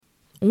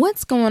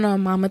What's going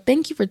on, Mama?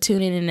 Thank you for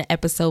tuning in to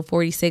episode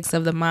 46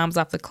 of the Moms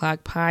Off the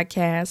Clock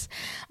podcast.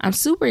 I'm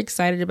super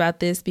excited about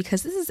this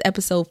because this is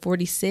episode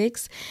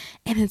 46,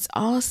 and it's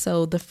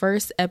also the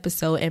first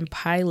episode and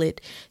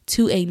pilot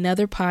to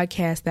another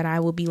podcast that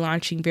I will be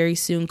launching very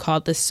soon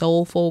called the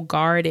Soulful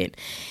Garden.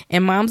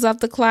 And Moms Off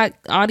the Clock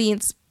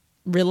audience,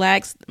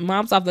 relax.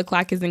 Moms Off the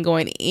Clock isn't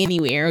going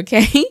anywhere,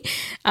 okay?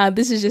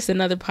 This is just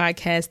another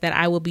podcast that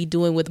I will be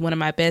doing with one of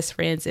my best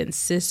friends and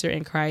sister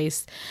in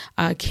Christ,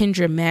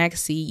 Kendra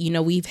Maxey. You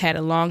know, we've had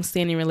a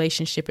long-standing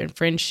relationship and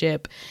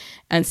friendship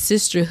and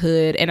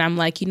sisterhood, and I'm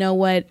like, you know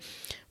what?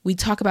 We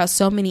talk about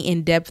so many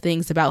in-depth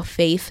things about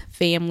faith,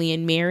 family,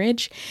 and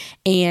marriage.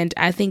 And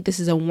I think this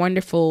is a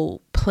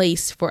wonderful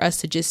place for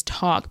us to just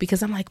talk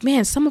because I'm like,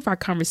 man, some of our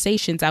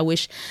conversations, I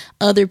wish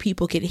other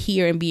people could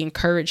hear and be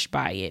encouraged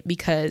by it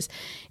because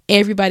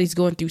everybody's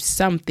going through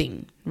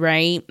something,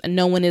 right?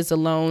 No one is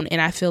alone. And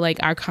I feel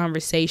like our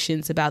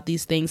conversations about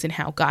these things and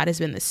how God has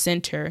been the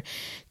center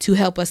to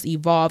help us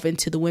evolve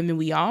into the women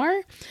we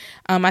are.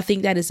 I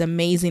think that is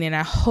amazing. And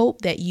I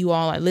hope that you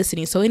all are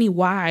listening. So any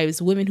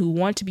wives, women who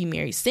want to be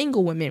married,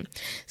 single women,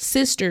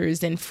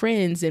 sisters and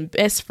friends and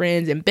best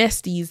friends and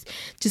besties,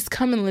 just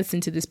come and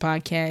listen to this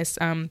podcast.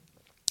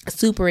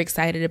 Super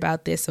excited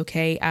about this.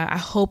 Okay. I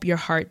hope your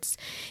hearts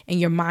and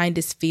your mind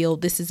is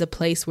filled. This is a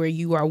place where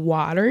you are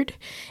watered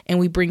and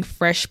we bring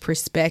fresh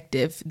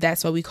perspective.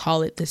 That's why we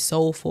call it the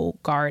Soulful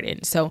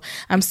Garden. So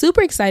I'm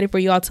super excited for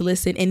you all to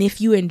listen. And if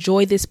you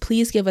enjoy this,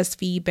 please give us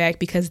feedback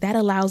because that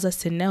allows us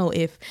to know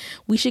if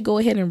we should go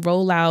ahead and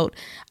roll out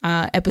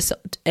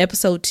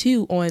episode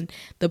 2 on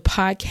the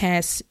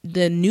podcast,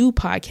 the new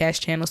podcast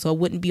channel. So it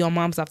wouldn't be on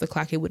Moms Off the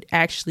Clock. It would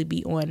actually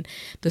be on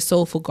the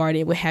Soulful Garden.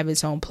 It would have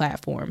its own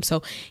platform.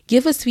 So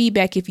give us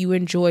feedback if you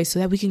enjoy so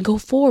that we can go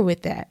forward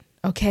with that.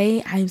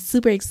 Okay, I'm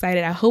super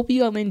excited. I hope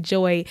you all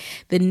enjoy.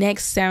 The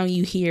next sound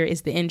you hear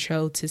is the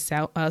intro to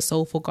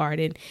Soulful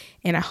Garden,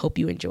 and I hope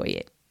you enjoy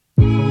it.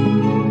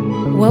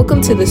 Welcome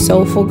to the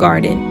Soulful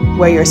Garden,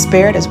 where your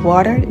spirit is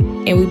watered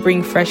and we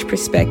bring fresh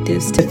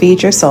perspectives to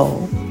feed your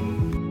soul.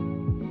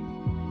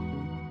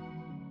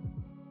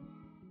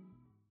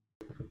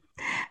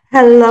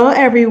 Hello,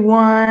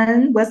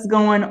 everyone. What's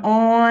going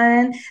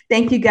on?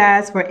 Thank you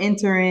guys for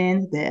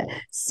entering the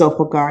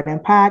Soulful Garden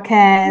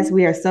podcast.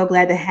 We are so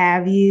glad to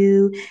have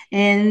you.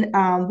 And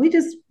we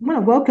just want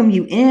to welcome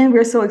you in.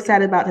 We're so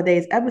excited about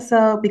today's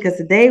episode because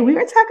today we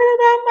are talking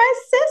about my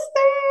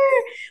sister.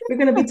 We're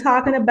going to be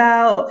talking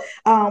about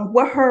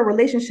what her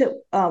relationship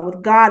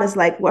with God is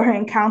like, what her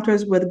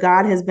encounters with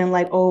God has been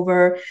like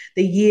over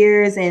the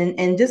years,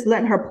 and just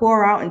letting her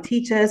pour out and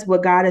teach us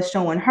what God is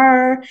showing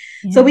her.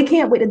 Yeah. So we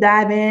can't wait to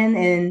dive in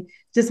and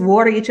just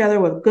water each other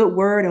with good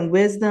word and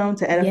wisdom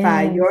to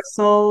edify your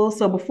soul.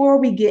 So before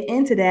we get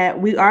into that,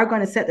 we are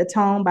going to set the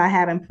tone by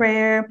having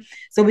prayer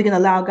so we can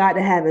allow God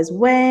to have his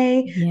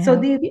way. Yeah.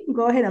 So Dee, if you can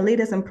go ahead and lead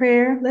us in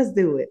prayer, let's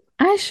do it.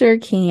 I sure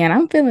can.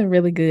 I'm feeling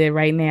really good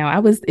right now.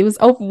 It was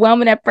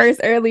overwhelming at first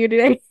earlier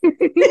today,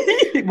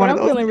 but I'm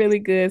feeling really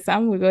good. So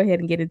I'm going to go ahead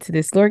and get into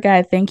this. Lord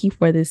God, thank you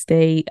for this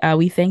day.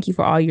 We thank you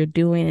for all you're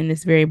doing in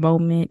this very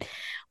moment.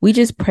 We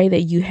just pray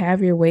that you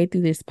have your way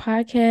through this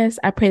podcast.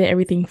 I pray that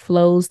everything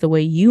flows the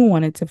way you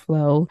want it to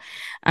flow.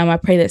 I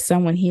pray that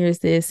someone hears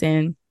this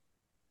and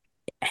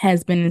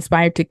has been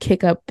inspired to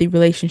kick up the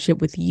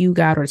relationship with you,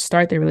 God, or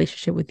start their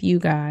relationship with you,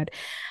 God.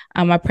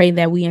 I pray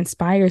that we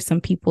inspire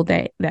some people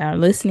that are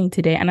listening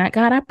today. And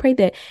God, I pray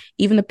that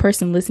even the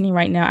person listening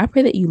right now, I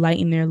pray that you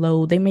lighten their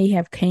load. They may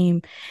have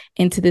came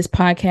into this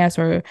podcast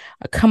or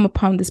come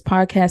upon this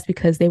podcast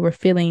because they were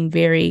feeling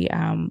very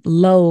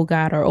low,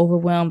 God, or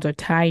overwhelmed or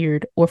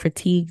tired or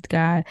fatigued,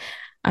 God.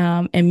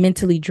 And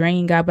mentally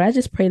drained, God. But I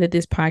just pray that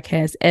this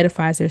podcast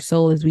edifies their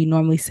soul, as we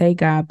normally say,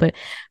 God. But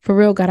for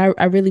real, God,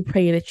 I really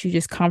pray that you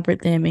just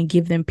comfort them and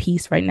give them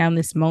peace right now in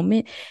this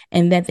moment,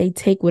 and that they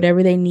take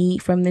whatever they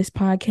need from this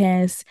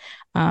podcast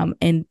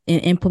and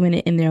implement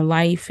it in their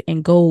life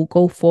and go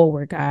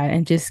forward, God,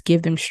 and just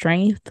give them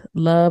strength,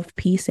 love,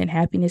 peace, and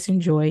happiness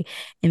and joy.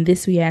 And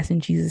this we ask in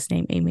Jesus'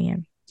 name,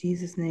 amen.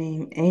 Jesus'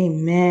 name,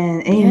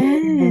 amen.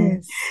 Amen.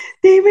 Yes.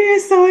 Dee, we are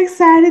so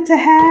excited to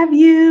have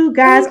you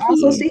guys.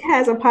 Also, she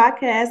has a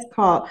podcast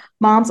called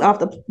Moms Off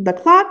the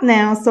Clock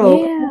now.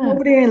 So go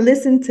over there and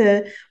listen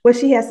to what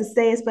she has to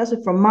say,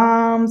 especially for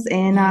moms.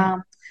 And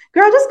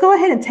girl, just go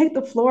ahead and take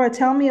the floor.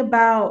 Tell me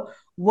about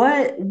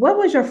what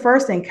was your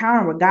first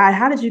encounter with God?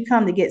 How did you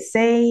come to get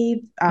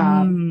saved?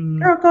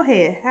 Girl, go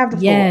ahead, have the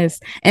floor. Yes.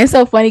 And it's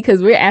so funny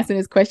because we're asking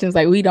these questions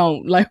like we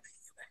don't like.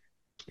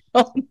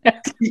 Oh, no.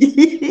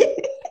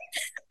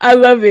 I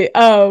love it.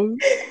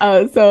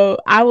 So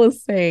I will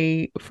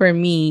say for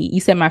me, you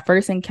said my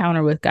first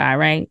encounter with God,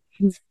 right?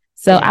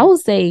 So I will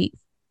say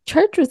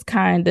church was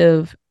kind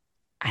of,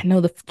 I know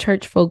the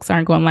church folks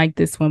aren't going to like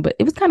this one, but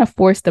it was kind of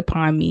forced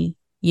upon me,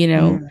 you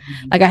know,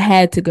 like I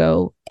had to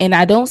go. And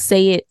I don't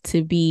say it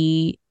to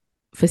be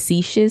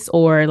facetious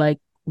or like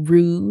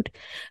rude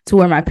to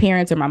where my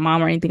parents or my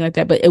mom or anything like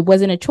that, but it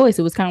wasn't a choice.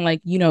 It was kind of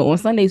like, you know, on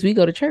Sundays we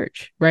go to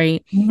church,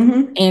 right?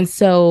 And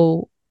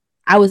so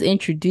I was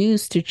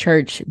introduced to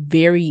church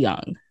very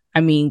young.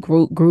 I mean,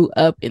 grew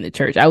up in the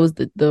church. I was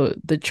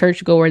the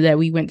church goer that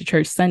we went to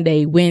church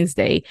Sunday,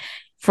 Wednesday,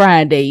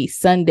 Friday,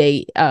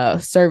 Sunday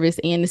service,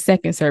 and the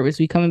second service.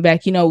 We coming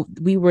back,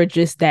 we were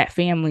just that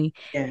family.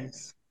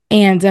 Yes.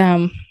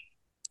 And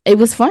it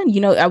was fun.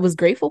 I was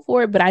grateful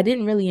for it, but I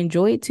didn't really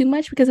enjoy it too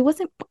much because you're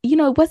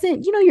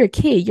a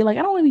kid. You're like,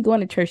 I don't want to be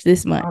going to church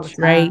this All the much,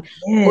 right?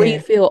 time. Or you Yeah.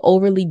 feel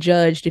overly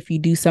judged if you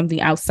do something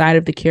outside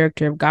of the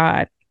character of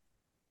God.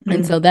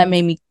 And Mm. so that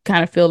made me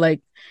kind of feel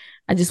like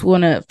I just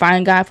want to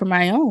find God for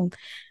my own.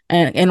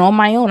 And on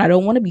my own, I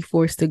don't want to be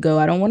forced to go.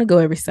 I don't want to go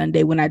every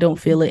Sunday when I don't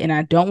feel it. And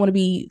I don't want to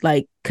be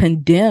like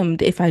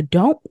condemned if I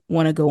don't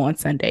want to go on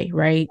Sunday.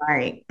 Right.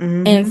 Right.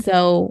 And Mm-hmm.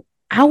 so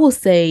I will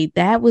say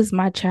that was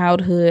my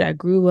childhood. I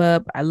grew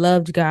up. I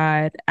loved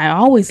God. I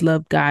always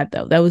loved God,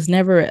 though. There was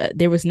never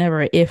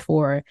an if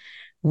or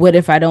what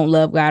if I don't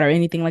love God or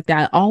anything like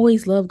that. I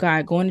always loved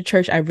God. Going to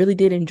church, I really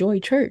did enjoy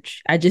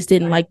church. I just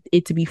didn't Right. like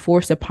it to be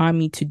forced upon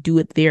me to do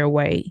it their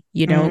way,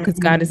 because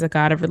God Mm-hmm. is a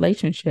God of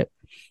relationship.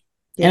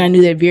 And I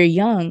knew Yes. that very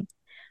young.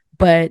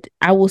 But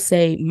I will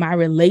say my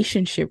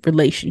relationship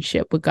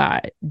with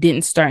God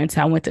didn't start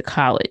until I went to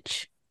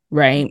college,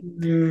 right?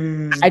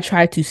 Mm. I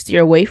tried to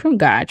steer away from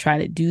God, try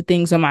to do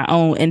things on my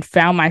own, and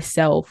found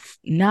myself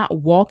not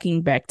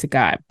walking back to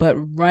God, but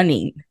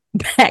running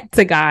back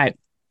to God.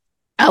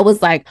 I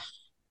was like,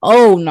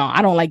 oh no,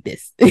 I don't like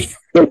this. I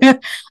don't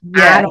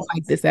Yes.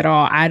 like this at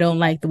all. I don't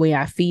like the way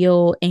I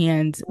feel.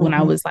 And when I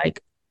Mm-hmm. was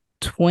like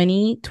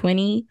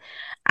 20,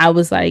 I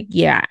was like,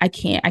 yeah, I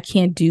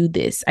can't do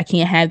this. I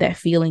can't have that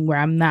feeling where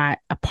I'm not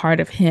a part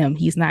of him.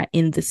 He's not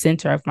in the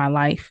center of my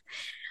life.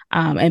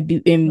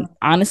 And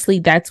honestly,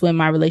 that's when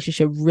my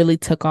relationship really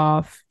took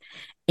off.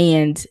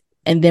 And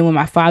and then when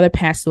my father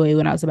passed away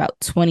when I was about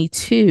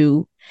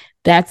 22,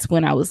 that's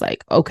when I was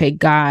like, okay,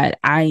 God,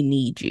 I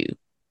need you.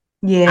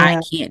 I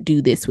Yeah. can't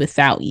do this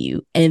without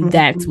you. And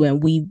that's Mm-hmm. when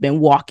we've been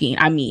walking,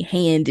 I mean,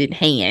 hand in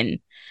hand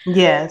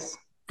Yes.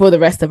 for the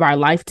rest of our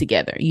life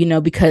together,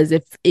 because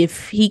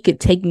if he could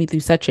take me through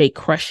such a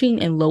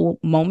crushing and low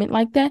moment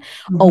like that,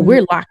 oh, Mm-hmm.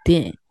 we're locked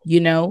in,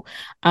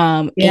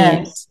 and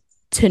Yes.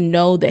 to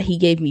know that he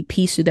gave me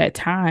peace through that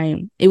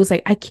time, it was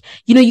like,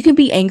 you can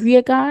be angry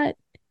at God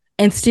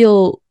and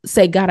still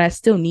say, God, I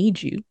still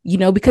need you,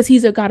 because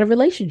he's a God of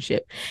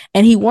relationship,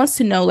 and he wants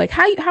to know, like,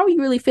 how are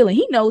you really feeling.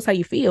 He knows how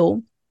you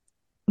feel,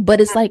 but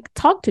it's like,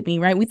 talk to me,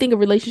 right? We think of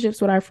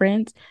relationships with our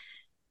friends.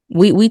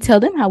 We tell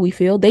them how we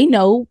feel. They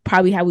know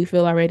probably how we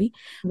feel already,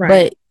 Right.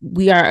 but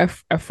we are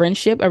a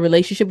friendship, a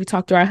relationship. We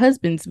talk to our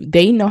husbands.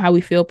 They know how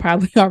we feel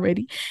probably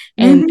already,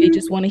 and they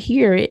just Mm-hmm. want to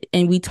hear it,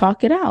 and we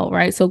talk it out,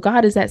 right? So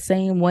God is that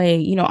same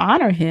way.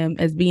 Honor him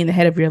as being the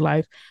head of your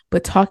life,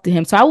 but talk to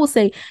him. So I will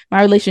say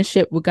my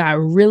relationship with God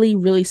really,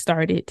 really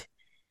started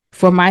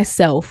for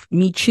myself,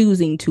 me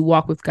choosing to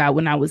walk with God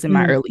when I was in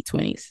my early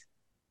 20s.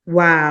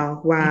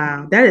 Wow, Mhm.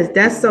 wow.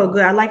 That's so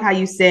good. I like how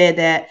you said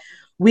that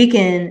we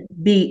can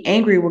be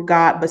angry with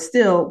God, but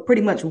still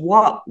pretty much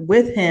walk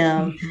with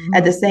him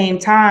at the Mhm. same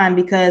time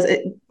because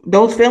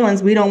those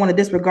feelings we don't want to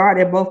disregard.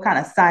 They're both kind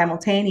of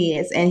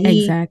simultaneous.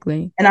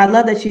 Exactly. And I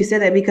love that you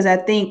said that because I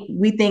think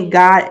we think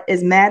God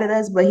is mad at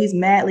us, but he's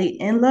madly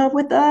in love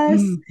with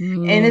us.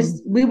 And Mhm.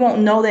 we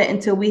won't know that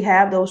until we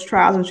have those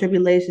trials and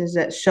tribulations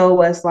that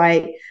show us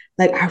like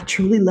I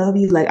truly love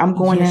you. Like I'm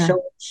going to Yeah.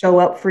 show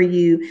up for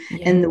you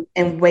Yeah.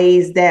 in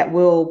ways that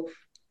will,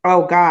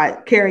 oh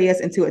God, carry us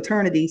into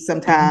eternity Mhm.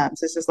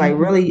 sometimes. It's just like Mhm.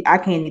 really, I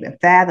can't even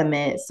fathom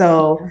it.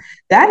 So Yeah.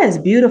 that is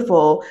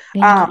beautiful.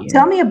 Thank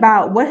Tell you. me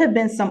about what have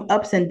been some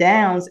ups and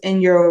downs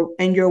in your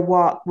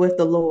walk with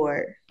the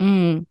Lord.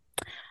 Mm.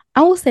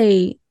 I will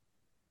say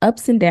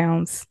ups and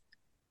downs.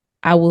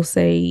 I will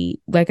say,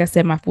 like I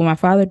said, when my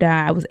father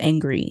died, I was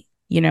angry.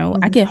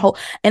 I can Mhm. hold,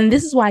 and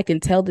this is why I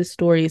can tell this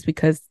story is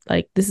because,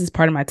 like, this is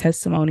part of my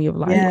testimony of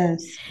life.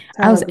 Yes.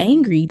 I Tell was us.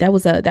 angry. That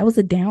was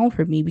a down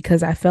for me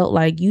because I felt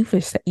like you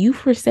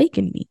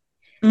forsaken me.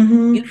 You've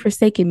Mm-hmm.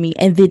 forsaken me.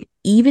 And then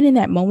even in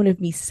that moment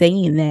of me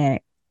saying that,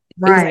 it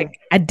was like Right.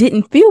 I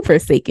didn't feel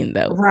forsaken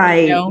though,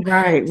 Right.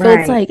 Right. So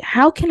it's Right. like,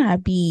 how can I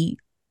be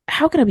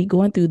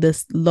going through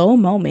this low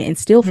moment and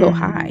still feel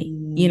high?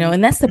 Mm-hmm.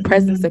 And that's the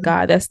presence of Mm-hmm.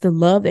 God. That's the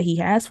love that he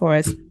has for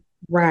us. And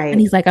Right.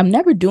 he's like, I'm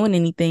never doing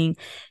anything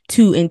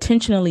to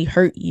intentionally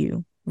hurt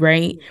you.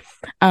 Right.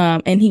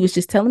 And he was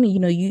just telling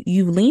me,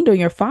 you leaned on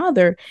your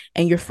father,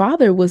 and your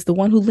father was the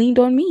one who leaned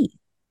on me.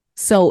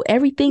 So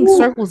everything Ooh.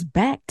 circles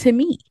back to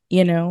me.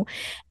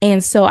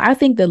 And so I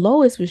think the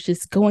lowest was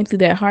just going through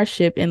that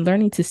hardship and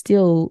learning to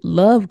still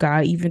love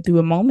God even through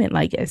a moment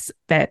like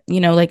that,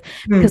 like,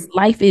 because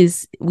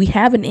we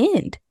have an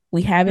end.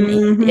 We have an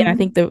end. And I Mm-hmm.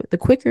 think the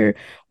quicker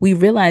we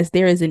realize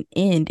there is an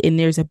end and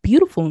there's a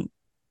beautiful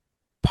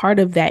part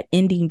of that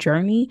ending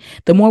journey,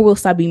 the more we'll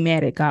stop being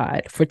mad at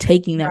God for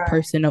taking that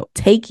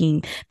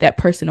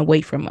person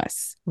away from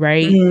us,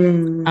 right?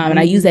 And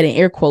I use Mm-hmm. that in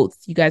air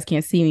quotes. You guys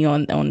can't see me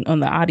on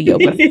the audio,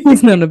 but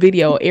on the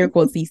video, air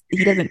quotes. He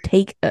doesn't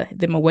take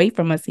them away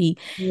from us. Yeah.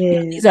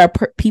 These are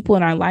people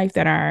in our life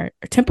that are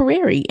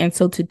temporary, and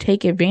so to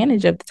take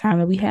advantage of the time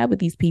that we have with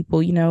these people,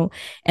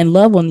 and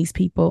love on these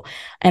people.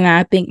 And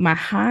I think my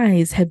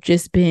highs have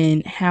just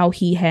been how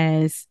he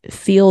has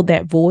filled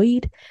that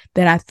void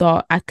that I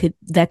thought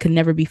that could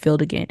never be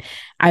filled again.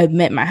 I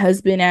met my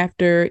husband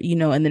after,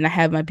 and then I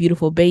have my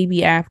beautiful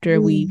baby after.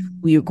 We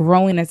are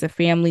growing as a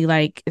family.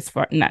 Like, as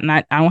far not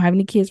I don't have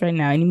any kids right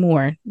now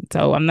anymore,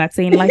 so I'm not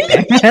saying like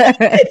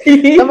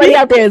that. Somebody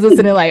out there is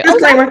listening, like,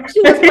 oh,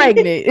 she was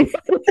pregnant.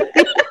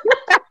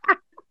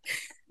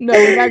 No,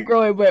 we're not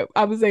growing, but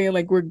I was saying,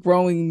 like, we're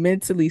growing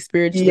mentally,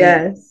 spiritually,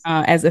 Yes.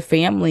 as a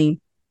family,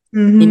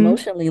 Mm-hmm.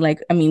 emotionally.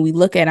 Like, I mean, we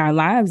look at our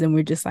lives and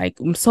we're just like,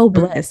 I'm so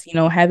blessed,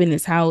 having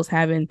this house,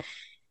 having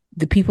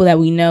the people that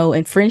we know,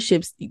 and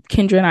friendships.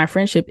 Kendra and our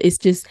friendship, it's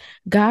just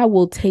God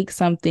will take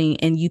something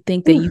and you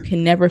think that you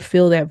can never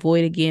fill that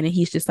void again, and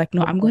he's just like,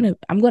 no, I'm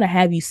gonna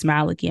have you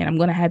smile again. I'm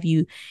gonna have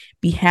you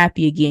be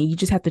happy again. You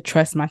just have to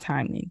trust my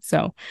timing.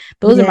 So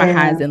those are my Yeah.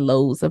 highs and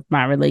lows of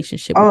my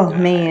relationship with Oh God.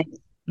 man.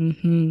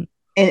 Mm-hmm.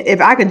 And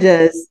if I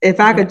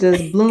Yeah. could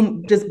just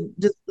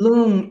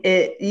bloom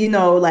it,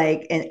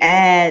 like, and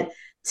add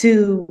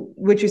to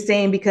what you're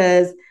saying,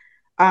 because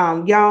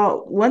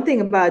y'all, one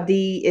thing about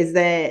Dee is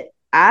that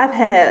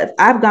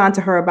I've gone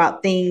to her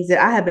about things that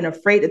I have been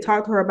afraid to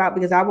talk to her about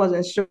because I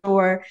wasn't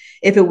sure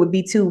if it would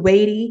be too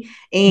weighty.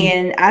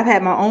 And I've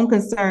had my own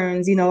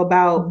concerns,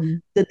 about Mm-hmm.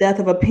 the death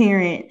of a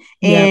parent.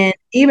 Yep. And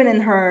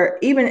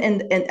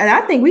and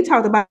I think we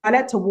talked about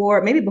that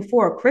toward maybe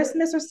before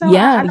Christmas or so. I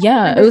Yeah. don't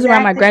Yeah. It remember was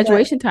around my exactly, but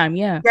graduation time.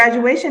 Yeah.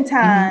 graduation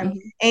time.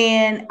 Mm-hmm.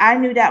 And I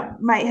knew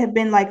that might have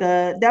been like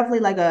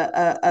definitely like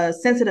a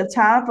sensitive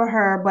time for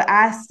her, but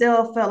I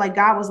still felt like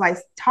God was like,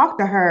 talk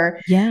to her,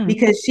 Yeah.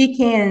 because she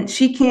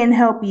can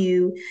help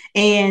you,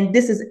 and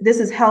this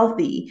is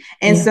healthy.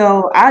 And Yeah.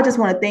 so I just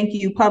want to thank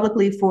you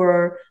publicly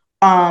for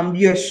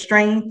your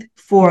strength,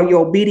 for Mm-hmm.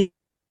 your obedience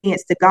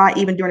to God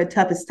even during the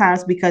toughest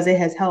times, because it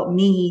has helped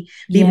me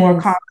be more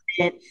Yes.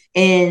 confident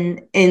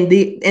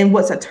in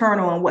what's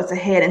eternal and what's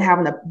ahead, and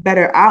having a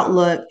better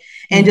outlook.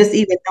 And Yeah. just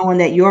even knowing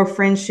that your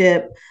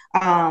friendship,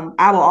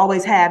 I will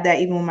always have that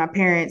even when my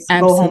parents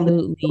go home to the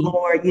Absolutely.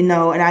 Lord, and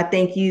I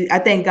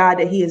thank God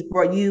that he has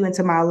brought you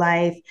into my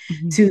life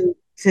Mm-hmm. to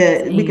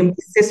we can Same.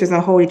 be sisters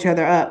and hold each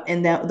other up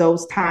in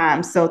those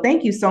times. So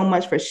thank you so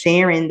much for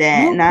sharing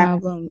that. No And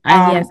problem.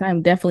 um Yes,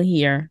 I'm definitely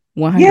here.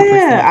 yeah,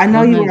 100%. I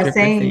know you are.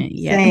 Same, 100%.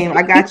 Yeah. same.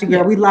 I got you, Yeah.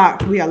 girl. We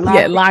are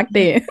Yeah. locked Locked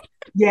in. in.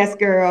 Yes,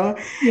 girl.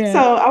 Yeah.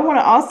 So I want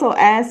to also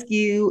ask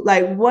you,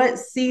 like, what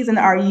season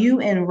are you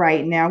in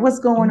right now? What's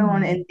going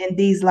on Mm. in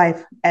Dee's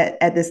life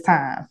at this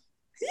time?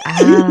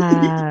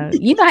 I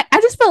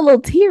just felt a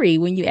little teary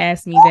when you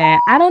asked me that.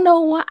 I don't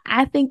know why.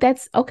 I think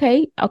that's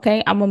okay.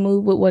 Okay. I'm gonna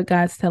move with what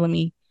God's telling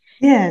me.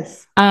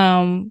 Yes.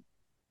 Um,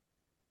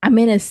 I'm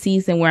in a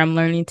season where I'm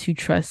learning to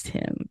trust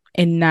him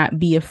and not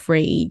be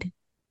afraid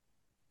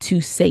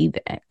to say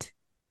that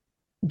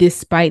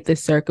despite the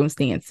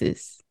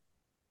circumstances.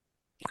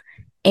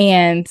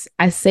 And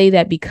I say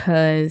that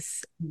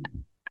because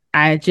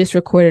I just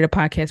recorded a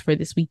podcast for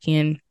this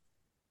weekend,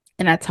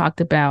 and I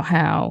talked about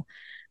how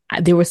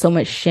there was so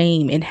much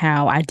shame in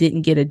how I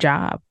didn't get a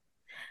job,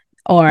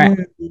 or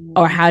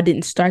Mm-hmm. how I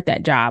didn't start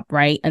that job,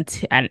 right?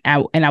 Until and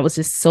I was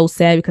just so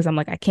sad because I'm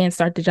like, I can't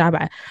start the job.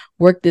 I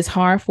worked this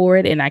hard for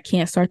it and I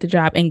can't start the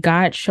job. And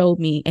God showed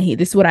me, and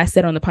this is what I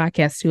said on the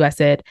podcast too. I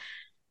said,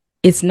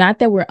 it's not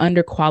that we're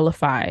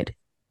underqualified,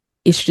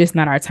 it's just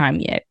not our time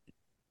yet.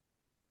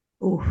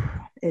 Ooh,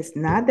 it's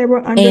not that we're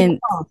And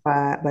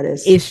underqualified, but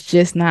it's it's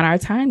just not our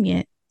time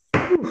yet.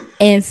 oof.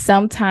 And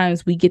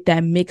sometimes we get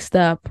that mixed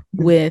up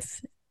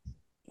with,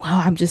 well,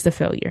 I'm just a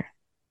failure.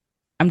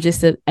 I'm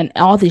just and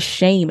all this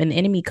shame, and the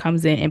enemy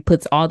comes in and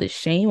puts all this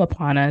shame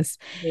upon us.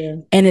 Yeah.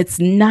 And it's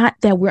not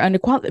that we're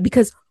underqualified,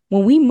 because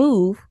when we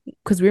move,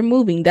 because we're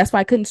moving, that's why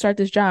I couldn't start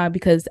this job,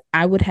 because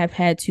I would have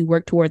had to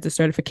work towards a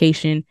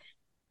certification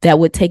that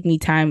would take me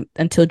time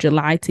until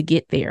July to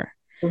get there.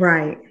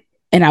 Right.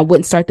 And I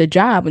wouldn't start the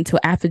job until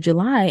after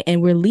July,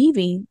 and we're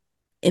leaving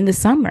in the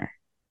summer.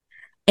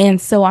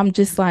 And so I'm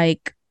just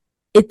like,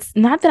 it's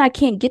not that I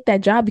can't get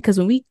that job, because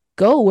when we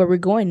go where we're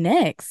going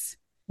next,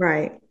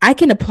 Right. I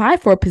can apply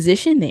for a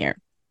position there,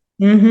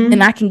 and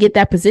I Mm-hmm. can get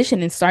that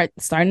position and start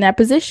in that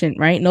position,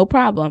 right? No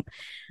problem.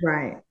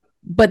 Right.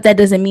 But that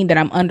doesn't mean that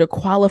I'm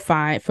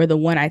underqualified for the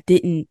one I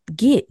didn't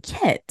get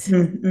yet.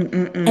 And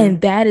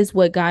Mm-mm-mm-mm. that is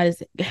what God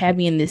is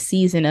having in this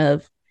season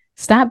of,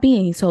 stop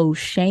being so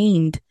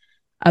shamed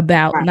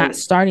about not Right.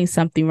 starting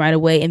something right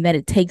away, and that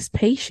it takes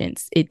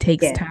patience. It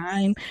takes Yes.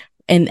 time.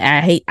 And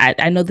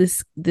I know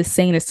this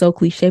saying is so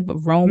cliche, but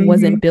Rome Mm-hmm.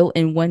 wasn't built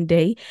in one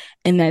day.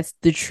 And that's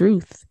the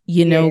truth.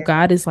 You know, Yeah.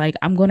 God is like,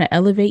 I'm going to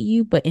elevate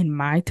you, but in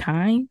my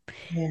time.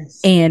 Yes.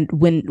 And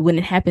when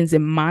it happens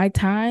in my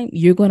time,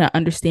 you're going to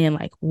understand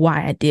like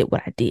why I did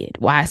what I did,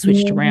 why I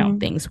switched around Mm-hmm.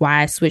 things,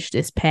 why I switched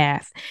this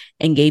path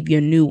and gave you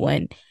a new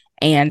one.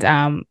 And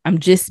I'm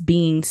just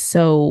being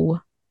so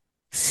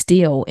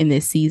still in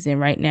this season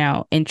right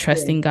now and Yeah.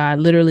 trusting God,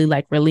 literally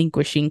like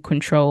relinquishing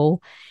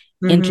control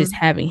and just Mm-hmm.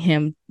 having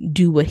him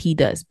do what he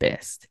does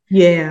best.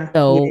 Yeah. Yeah.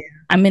 So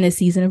I'm in a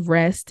season of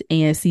rest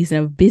and a season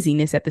of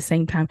busyness at the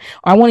same time.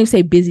 Or I won't even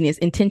say busyness,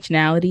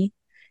 intentionality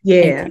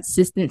and Yeah.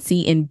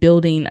 consistency in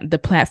building the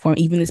platform,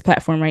 even this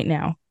platform right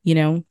now, you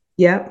know,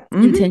 Yep.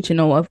 Mm-hmm.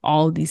 intentional of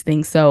all of these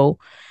things. So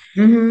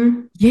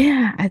Mm-hmm.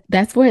 yeah,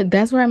 that's where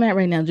I'm at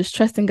right now. Just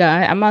trusting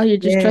God. I'm out here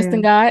just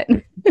trusting Yeah.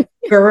 God.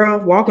 Girl,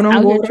 walking Just on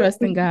out here water.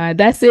 trusting God.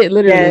 That's it, Yes.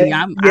 literally.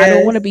 I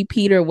don't want to Yes. be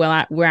Peter where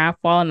I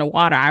fall in the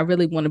water. I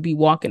really want to be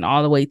walking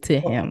all the way to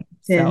him.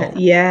 So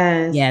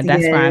Yes. yeah,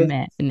 that's where Yes. I'm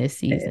at in this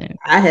season.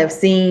 I have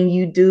seen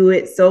you do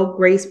it so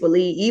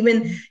gracefully.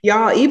 Even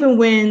y'all, even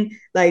when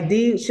like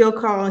Dee, she'll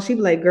call and she'll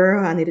be like,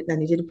 "Girl, I need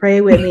you to pray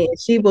with me." And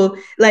she will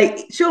like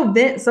she'll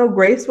vent so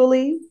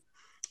gracefully,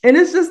 and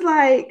it's just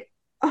like,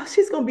 oh,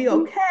 she's gonna be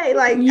okay.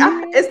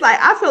 Yeah. It's like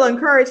I feel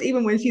encouraged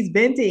even when she's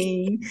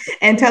venting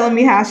and telling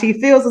me how she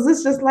feels.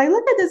 It's just like,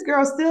 look at this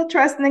girl still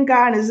trusting in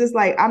God. And it's just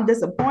like I'm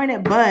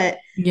disappointed, but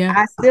Yeah.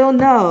 I still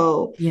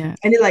know. Yeah.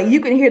 And it's like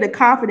you can hear the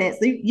confidence,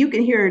 you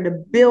can hear the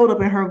build up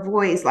in her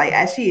voice, like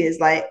as she is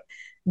like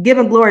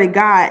giving glory to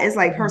God. It's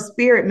like her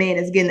spirit man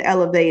is getting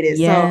elevated.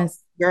 So,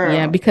 Yes.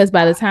 Yeah. girl, Because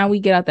by the time we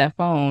get out that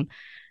phone,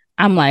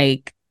 I'm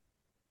like,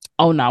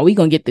 oh no, we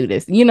gonna get through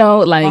this. Like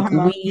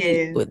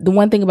yeah, the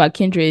one thing about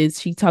Kendra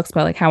is she talks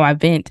about like how I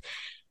vent.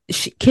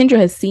 Kendra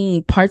has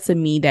seen parts of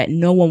me that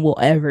no one will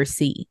ever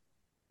see.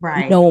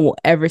 right. No one will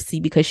ever see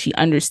because she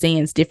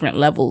understands different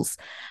levels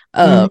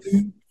of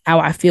Mm-hmm. how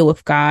I feel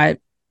with God,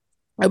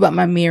 about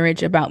my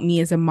marriage, about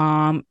me as a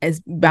mom,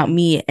 as about Yeah.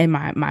 me and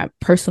my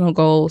personal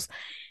goals.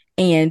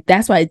 And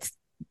that's why it's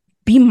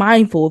be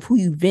mindful of who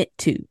you vent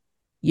to,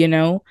 you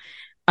know,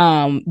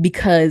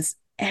 because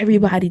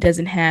everybody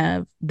doesn't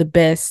have the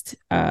best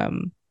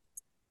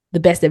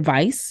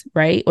advice,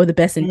 right? Or the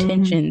best Mm-hmm.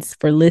 intentions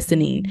for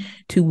listening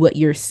to what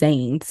you're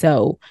saying.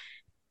 So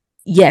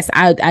yes,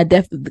 I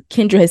definitely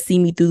Kendra has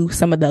seen me through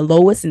some of the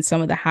lowest and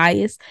some of the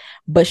highest,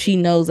 but she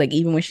knows like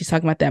even when she's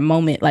talking about that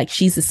moment, like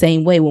she's the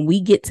same way. When we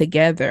get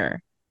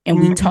together and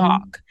we Mm-hmm.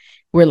 talk,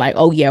 we're like,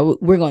 oh yeah,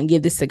 we're gonna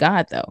give this to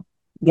God though.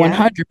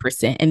 Yeah.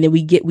 100%. And then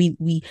we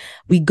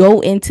go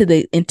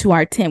into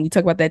our tent. We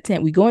talk about that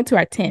tent. We go into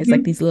our tent. It's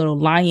like Mm-hmm. these little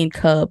lion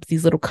cubs,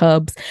 these little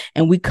cubs,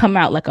 and we come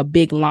out like a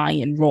big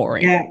lion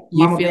roaring. Yeah.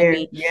 You Mama feel bear.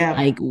 me? Yeah.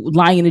 Like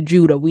Lion of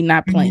Judah, we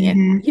not playing,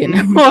 Mm-hmm. you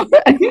know?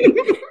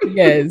 Mm-hmm.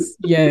 Yes,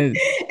 yes.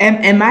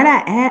 And might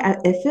I add,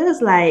 it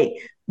feels like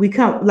we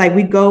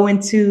go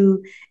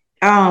into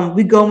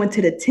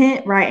the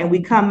tent, right? And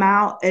we come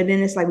out, and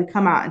then it's like we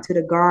come out into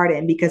the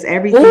garden because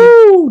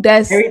Oh,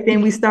 that's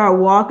everything we start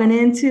walking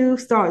into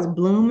starts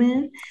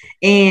blooming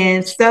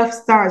and stuff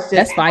starts just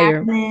that's fire.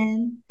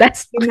 happening,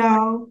 That's you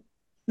know,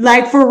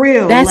 like for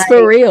real. that's for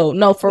Like real.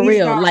 No, for we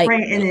real. start Like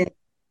praying and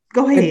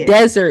go a ahead.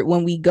 desert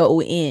when we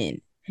go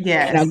in and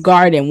a Yes.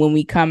 garden when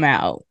we come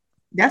out.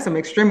 That's some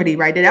extremity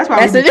right there. That's why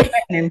we That's be it.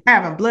 sweating and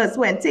having blood,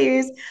 sweat, and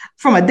tears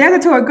from a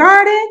desert to a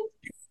garden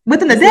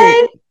within a That's it.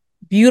 day.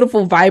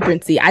 Beautiful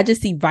vibrancy. I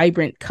just see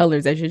vibrant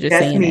colors as you're just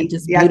That's saying that. me.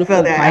 Just Yeah, I feel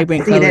beautiful, that. I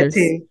vibrant see that colors.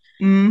 too.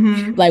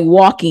 Mm-hmm. Like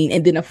walking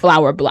and then a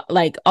flower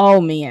like, oh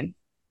man.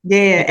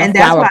 Yeah, Like a and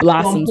that's flower why it's so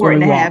blossoms when we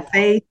important to walk. have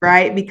faith,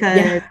 right? Yeah.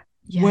 Because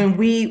Yeah. when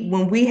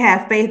we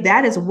have faith,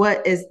 that is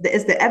what is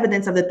the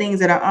evidence of the things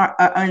that are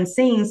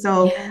unseen.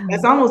 So Yeah.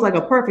 that's almost like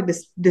a perfect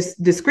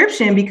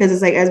description because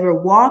it's like as we're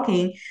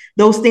walking,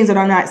 those things that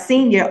are not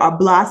seen yet are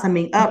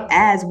blossoming up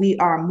as we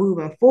are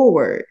moving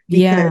forward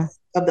Yeah. because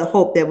of the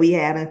hope that we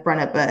have in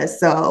front of us.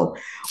 So,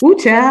 ooh,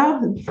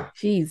 child,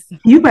 Jeez.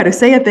 you better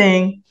say a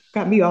thing.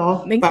 Got me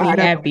all Makes me fired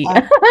up. happy.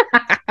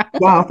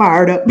 Wow,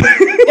 fired up.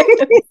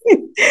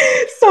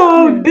 Yes.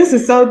 So Yeah. this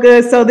is so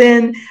good. So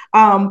then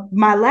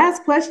my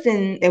last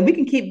question, and we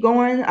can keep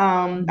going.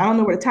 I don't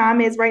know what the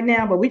time is right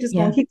now, but we're just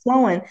gonna Yeah. keep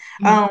flowing.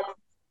 Yeah. Um,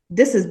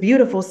 this is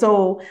beautiful.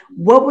 So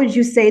what would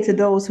you say to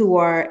those who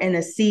are in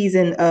a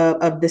season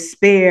of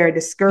despair, Mhm.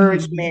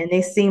 discouragement?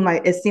 They seem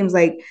like it seems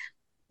like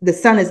the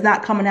sun is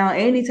not coming out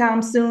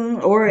anytime soon,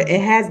 or it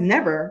Mhm. has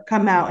never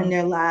come out in Mhm.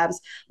 their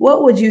lives.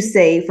 What would you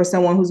say for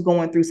someone who's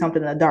going through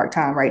something in a dark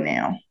time right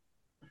now?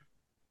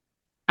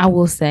 I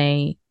will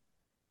say,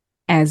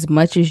 as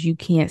much as you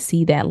can't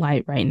see that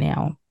light right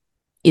now,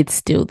 it's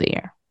still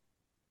there.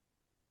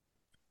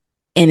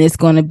 And it's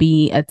going to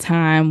be a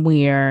time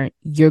where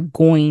you're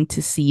going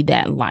to see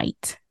that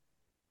light.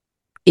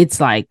 It's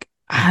like,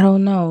 I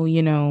don't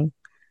know,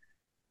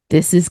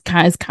 this is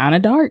kind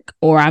of dark,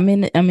 or I'm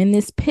in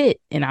this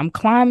pit and I'm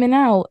climbing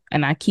out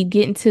and I keep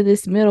getting to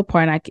this middle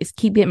part and I just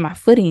keep getting my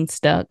footing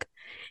stuck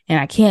and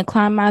I can't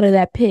climb out of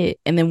that pit.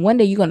 And then one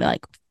day you're going to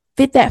like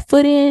fit that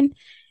foot in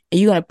and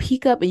you're going to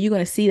peek up and you're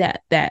going to see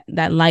that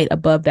light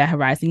above that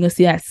horizon. You're going to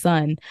see that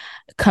sun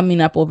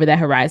coming up over that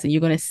horizon.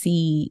 You're going to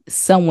see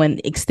someone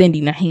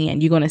extending a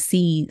hand. You're going to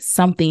see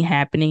something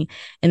happening.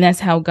 And that's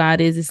how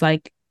God is. It's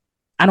like,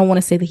 I don't want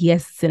to say that he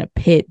has us in a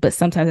pit, but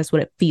sometimes that's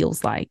what it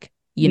feels like,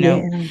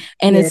 Yeah.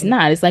 and Yeah. it's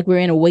not. It's like we're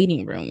in a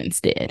waiting room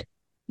instead,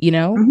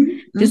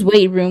 just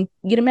waiting room,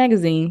 get a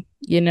magazine,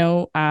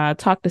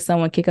 talk to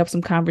someone, kick up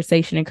some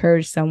conversation,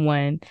 encourage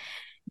someone,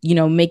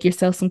 make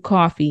yourself some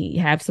coffee,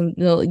 have some,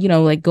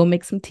 like go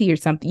make some tea or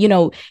something.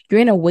 You're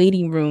in a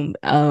waiting room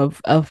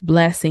of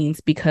blessings,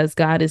 because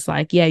God is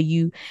like, yeah,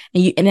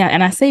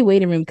 and I say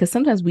waiting room because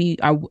sometimes we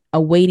are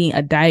awaiting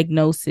a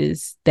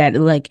diagnosis that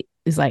like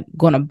is like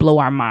going to blow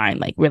our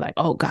mind. Like we're like,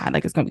 oh God,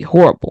 like it's going to be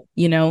horrible,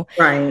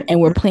 Right. and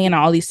we're playing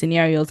all these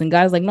scenarios, and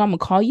God's like, no, I'm gonna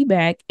call you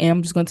back and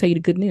I'm just gonna tell you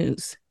the good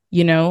news,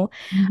 and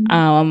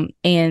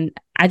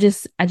I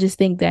just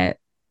think that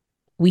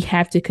we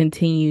have to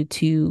continue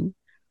to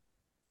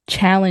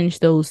challenge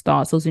those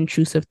thoughts, those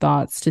intrusive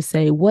thoughts, to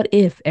say, what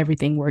if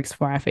everything works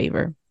for our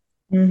favor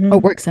or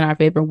works in our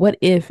favor? What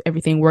if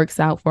everything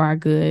works out for our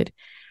good?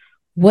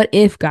 What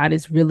if God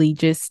is really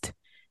just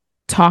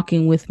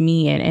talking with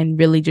me and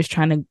really just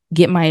trying to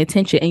get my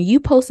attention? And you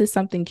posted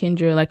something,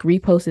 Kendra, like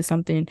reposted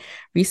something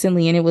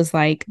recently, and it was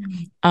like,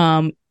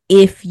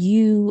 if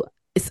you,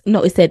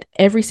 it said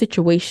every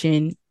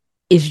situation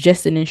is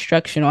just an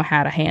instruction on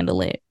how to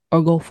handle it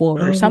or go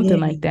forward, or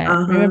something like that.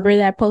 Remember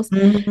that post?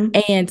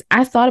 And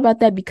I thought about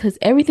that because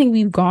everything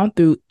we've gone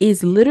through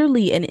is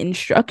literally an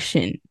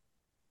instruction,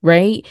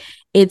 right?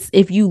 It's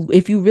if you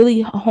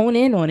really hone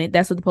in on it,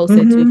 that's what the post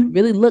said too. If you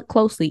really look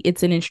closely,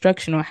 it's an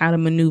instruction on how to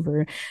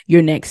maneuver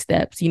your next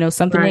steps.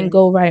 Something didn't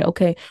go right.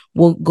 Okay,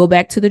 we'll go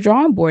back to the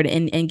drawing board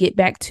and get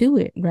back to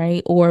it,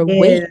 right? Or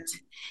wait.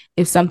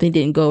 If something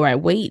didn't go right,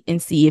 wait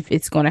and see if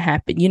it's going to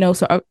happen.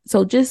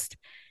 So just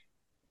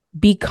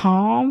be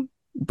calm,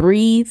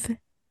 breathe,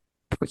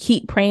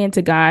 keep praying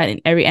to God in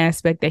every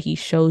aspect that he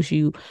shows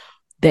you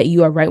that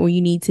you are right where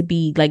you need to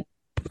be. Like,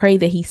 pray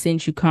that he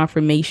sends you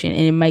confirmation,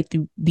 and it might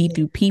be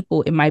through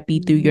people. It might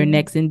be through your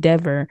next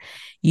endeavor.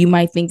 You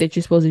might think that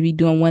you're supposed to be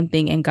doing one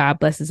thing and God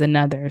blesses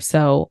another.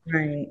 So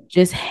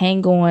just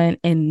hang on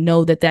and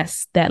know that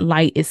that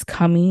light is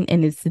coming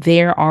and it's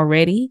there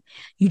already.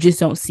 You just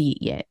don't see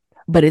it yet,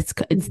 but it's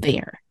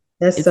there.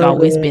 It's so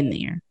always been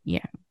there.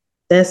 Yeah.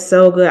 That's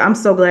so good. I'm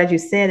so glad you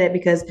said that,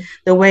 because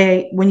the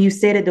way when you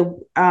said it,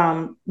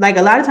 like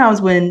a lot of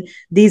times when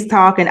these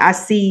talk and I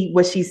see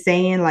what she's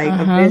saying, like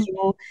a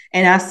visual,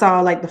 and I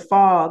saw like the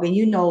fog, and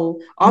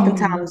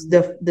oftentimes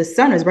the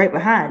sun is right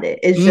behind it.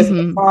 It's just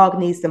the fog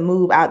needs to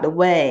move out the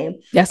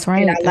way. That's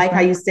right. And I like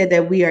how you said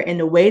that we are in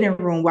the waiting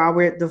room while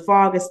the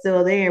fog is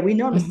still there. We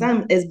know the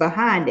sun is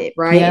behind it,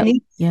 right? And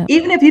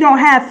even if you don't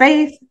have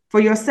faith for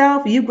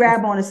yourself, you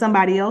grab onto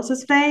somebody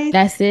else's faith.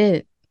 That's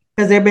it.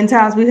 Because there have been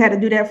times we've had to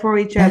do that for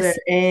each other.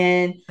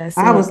 And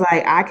I was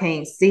like, I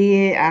can't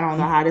see it. I don't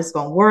know how this is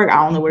going to work.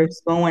 I don't know where it's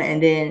going.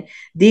 And then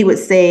Dee would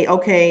say,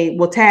 okay,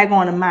 we'll tag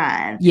on to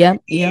mine. And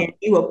he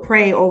would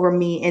pray over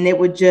me, and it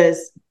would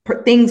just,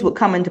 things would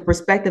come into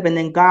perspective. And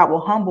then God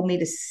will humble me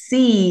to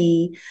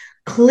see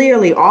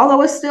clearly,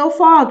 although it's still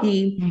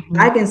foggy,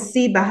 I can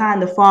see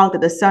behind the fog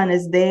that the sun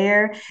is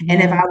there.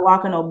 And if I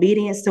walk in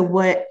obedience to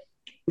what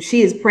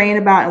she is praying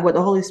about and what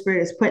the Holy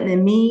Spirit is putting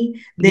in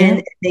me, then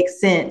it makes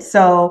sense.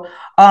 So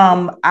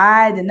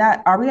I did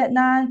not, are we at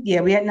 9? Yeah,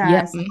 we at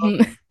 9. So,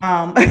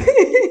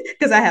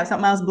 because I have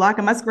something else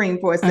blocking my screen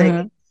for a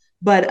second.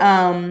 But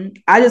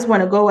I just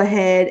want to go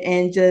ahead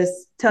and just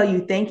tell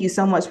you thank you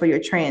so much for your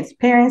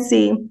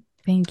transparency.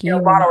 Thank you.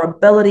 Your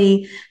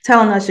vulnerability,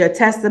 telling us your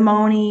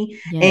testimony.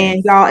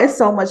 And y'all, it's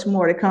so much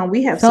more to come.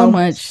 We have so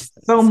much.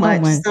 So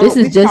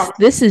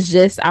this is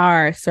just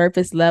our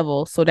surface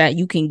level so that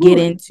you can get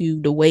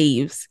into the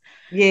waves.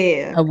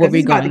 Of what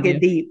we're going to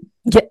get deep.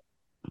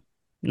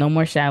 No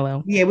more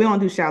shallow. Yeah, we don't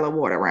do shallow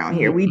water around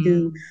here. We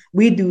do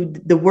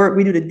the work.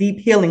 We do the deep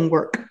healing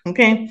work.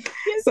 Okay.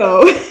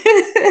 So,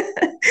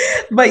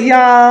 but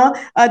y'all,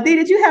 Dee,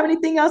 did you have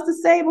anything else to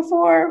say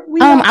before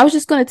we? I was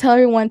just going to tell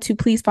everyone to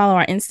please follow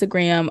our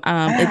Instagram.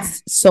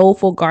 It's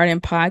Soulful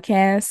Garden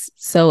Podcast.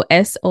 So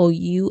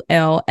SOULFUL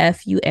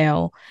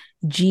GARDEN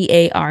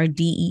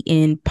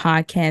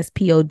podcast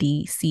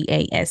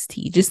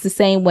PODCAST. Just the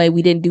same way.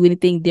 We didn't do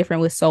anything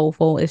different with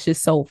Soulful. It's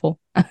just Soulful.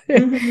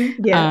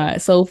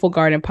 Soulful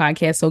Garden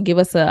Podcast. So give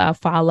us a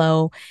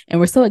follow, and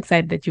we're so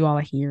excited that you all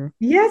are here.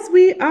 Yes,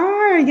 we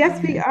are.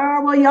 We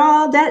are. Well,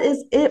 y'all, that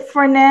is it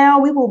for now.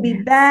 We will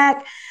be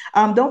back.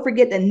 Don't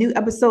forget that new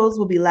episodes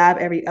will be live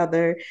every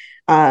other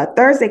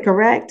Thursday,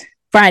 correct?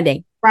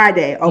 Friday.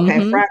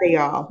 Okay, Friday,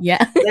 y'all.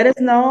 Yeah. Let us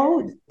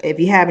know if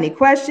you have any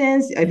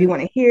questions, if you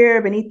want to hear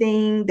of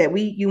anything that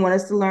you want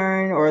us to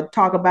learn or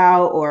talk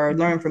about or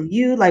learn from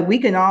you. Like, we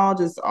can all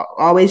just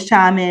always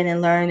chime in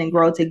and learn and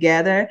grow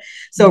together.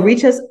 So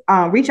reach out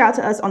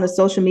to us on the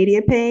social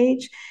media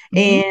page.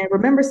 And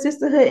remember,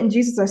 sisterhood and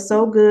Jesus are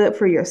so good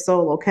for your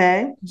soul,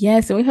 okay?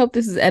 Yes, and we hope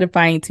this is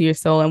edifying to your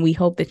soul, and we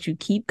hope that you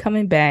keep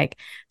coming back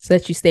so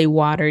that you stay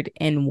watered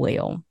and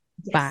well.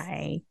 Yes.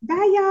 Bye.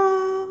 Bye,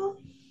 y'all.